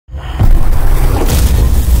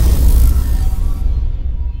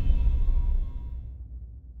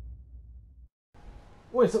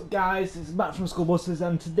What is up, guys? It's Matt from SkullBusters,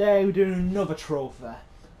 and today we're doing another trophy.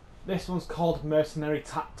 This one's called Mercenary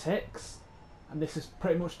Tactics, and this is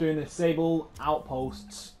pretty much doing the Sable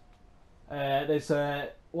Outposts. There's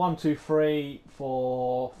 1, 2, 3,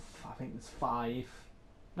 4. I think there's 5.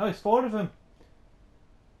 No, it's 4 of them.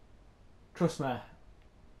 Trust me,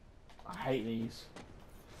 I hate these.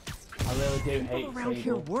 I really do hate around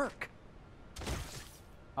here work.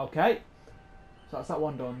 Okay, so that's that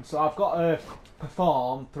one done. So I've got to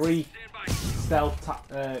perform 3 stealth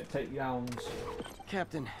takedowns.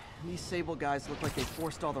 Captain, these Sable guys look like they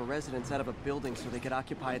forced all the residents out of a building so they could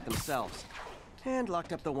occupy it themselves. And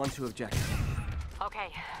locked up the ones who objected. Okay,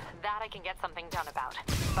 that I can get something done about.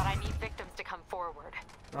 But I need victims to come forward.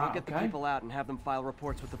 Right, I'll get the people out and have them file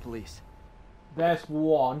reports with the police. There's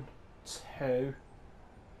 1, 2.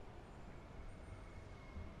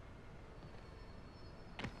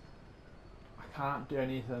 I can't do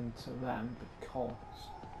anything to them because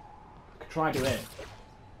I could try to it.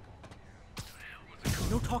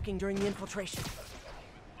 No talking during the infiltration.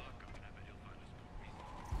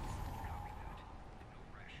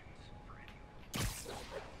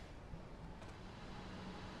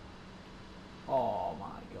 Oh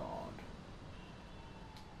my god.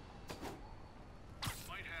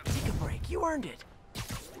 Take a break, you earned it.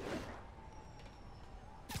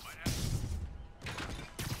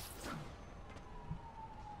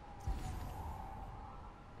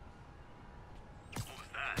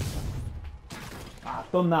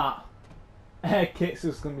 I've done that. Air kicks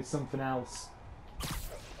is going to be something else.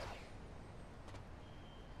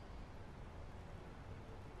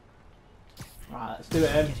 Right, let's do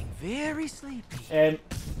it. Getting very sleepy.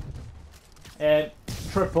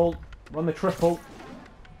 Triple. Run the triple.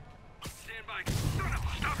 Stand by.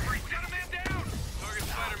 Stop for it. Set a man down. Target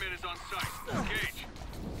Spider-Man is on site. Engage.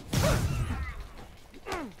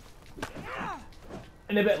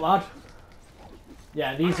 In a bit, lad.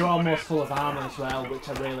 Yeah, these are almost full of armor as well, which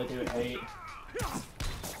I really do hate.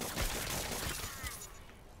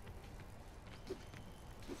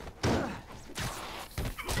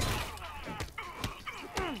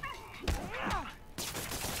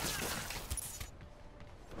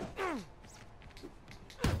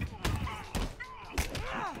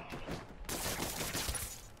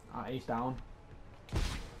 Alright, he's down.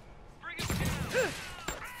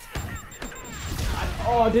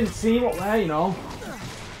 Oh, I didn't see him up there, you know.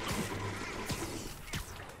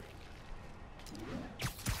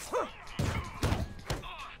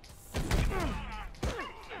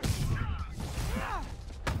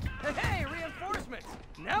 Hey, reinforcements!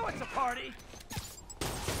 Now it's a party!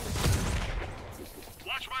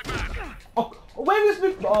 Watch my back. Oh, where was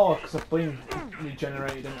my... Oh, because I've been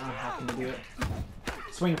regenerated, didn't I? How can I do it?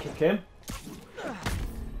 Swing kick him.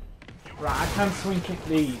 Right, I can swing kick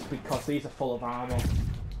these because these are full of armor.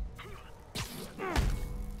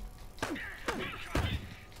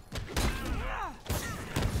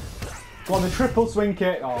 Go on, the triple swing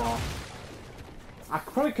kick. Oh, I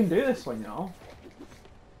probably can do this one, you know.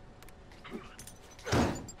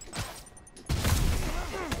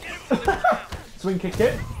 Swing kick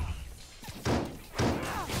it.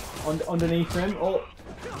 Underneath him. Oh.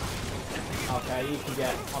 Okay, you can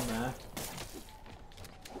get on there.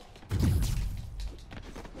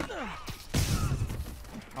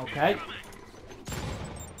 Okay.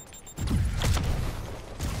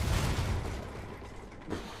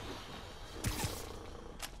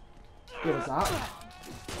 Good as that.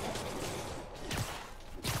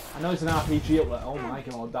 I know it's an RPG up there. Oh my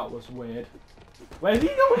god, that was weird. Where are you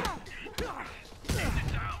going?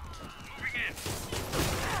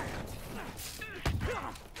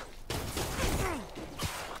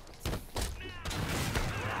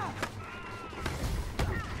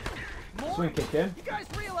 Swing kick him. You guys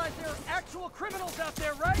realize there are actual criminals out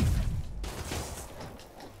there, right?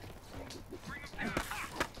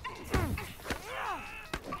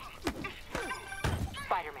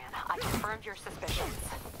 Spider-Man, I confirmed your suspicions.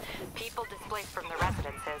 People displaced from the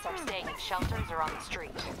residences are staying in shelters or on the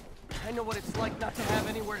street. I know what it's like not to have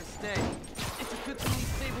anywhere to stay. It's a good thing these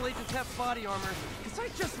Sable agents have body armor, because I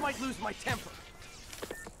just might lose my temper.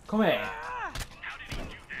 Come here. How did he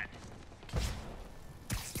do that?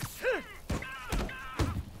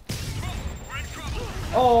 We're in trouble.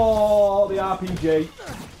 Oh, the RPG.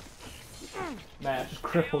 Man, I just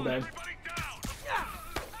crippled him. Everybody down.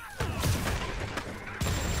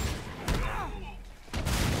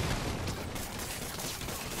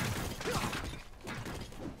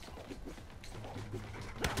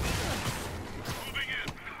 Moving in.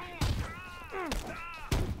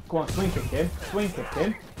 Go on, swing kick him. Swing kick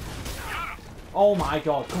him. Oh my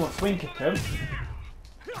god, come on, swing kick him.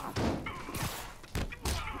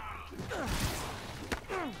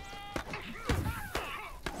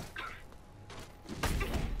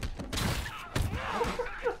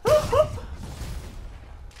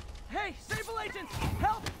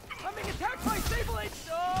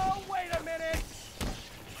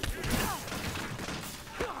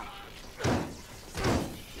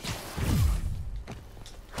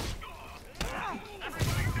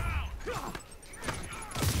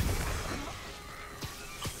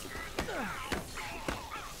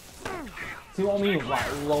 See what I mean with like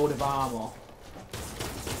a load of armor?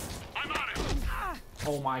 I'm on it.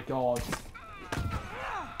 Oh my god.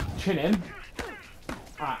 Chin him.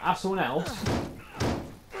 Alright, have someone else.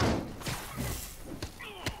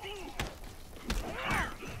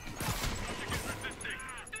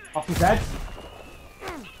 Off his head.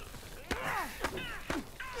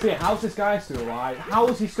 See, how's this guy still alive? How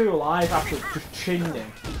is he still alive after just chinning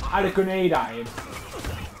him? I had a grenade at him.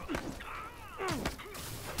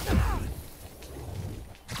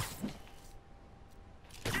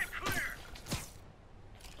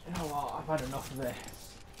 You know what? I've had enough of this.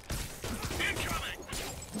 Incoming.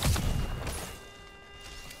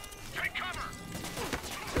 Take cover.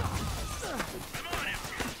 I'm on it.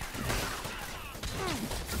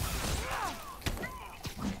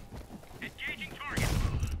 Engaging target.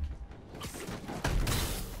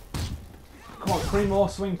 Come on, 3 more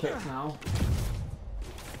swing kicks now.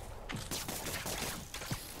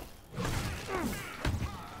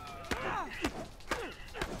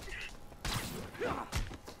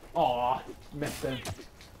 Oh, missed him.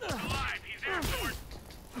 Alive. He's airborne.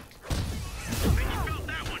 Think you felt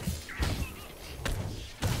that one.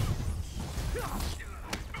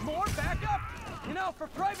 More backup? You know, for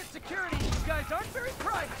private security, you guys aren't very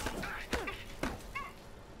private.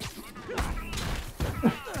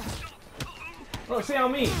 Look, see how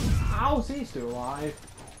I mean? How's he still alive?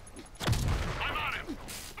 I'm on him.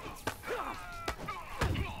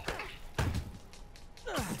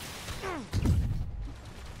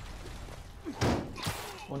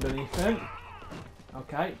 Underneath him.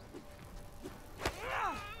 Okay.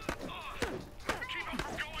 Keep him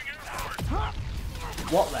from going airborne.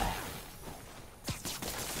 What the?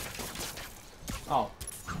 Oh.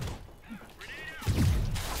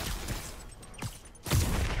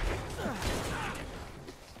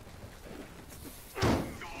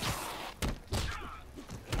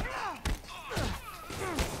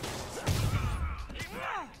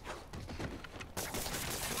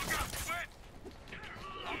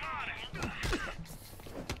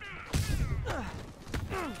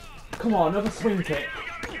 Come on, another swing kick.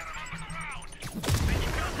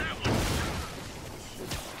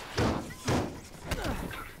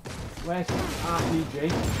 Where's the RPG?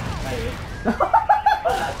 There he is.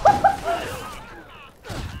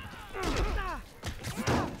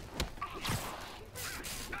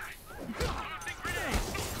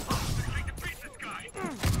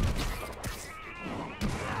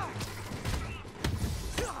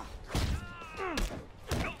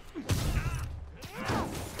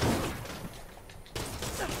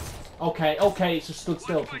 Okay, okay, it's just stood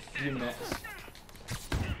still for a few minutes.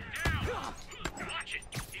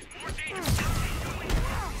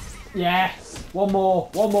 Yes! One more,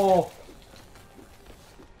 one more!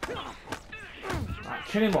 Right,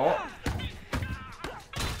 chin him up.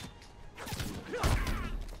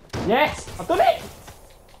 Yes! I've done it!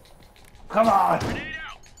 Come on!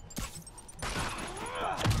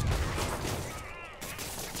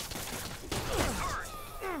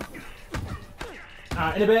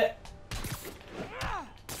 Alright, in a bit.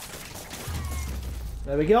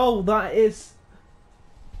 There we go, that is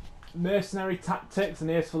Mercenary Tactics, and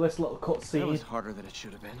here's for this little cutscene. That was harder than it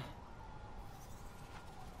should have been.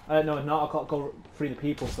 No, not. I've got to go free the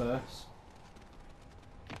people first.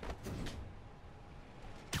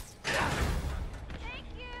 Thank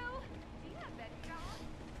you. Do you have that job?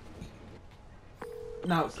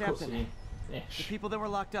 Now it's Captain, the cutscene-ish. people that were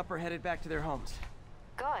locked up are headed back to their homes.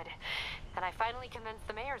 Good. And I finally convinced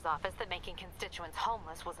the mayor's office that making constituents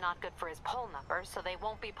homeless was not good for his poll numbers, so they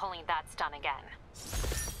won't be pulling that stunt again.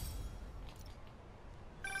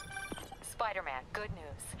 Spider-Man, good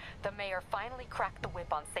news. The mayor finally cracked the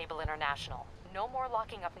whip on Sable International. No more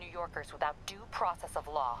locking up New Yorkers without due process of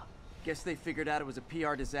law. Guess they figured out it was a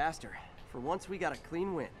PR disaster. For once, we got a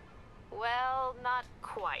clean win. Well, not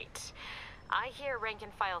quite. I hear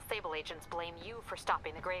rank-and-file Sable agents blame you for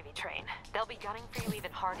stopping the gravy train. They'll be gunning for you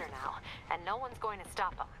even harder now, and no one's going to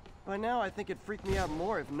stop them. By now, I think it'd freak me out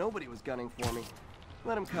more if nobody was gunning for me.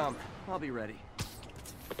 Let them come. I'll be ready.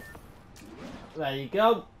 There you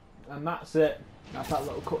go. And that's it. That's that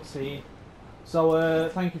little cutscene. So,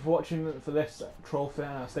 thank you for watching for this trophy.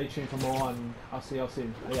 Stay tuned for more, and I'll see you all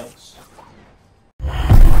soon. Adios.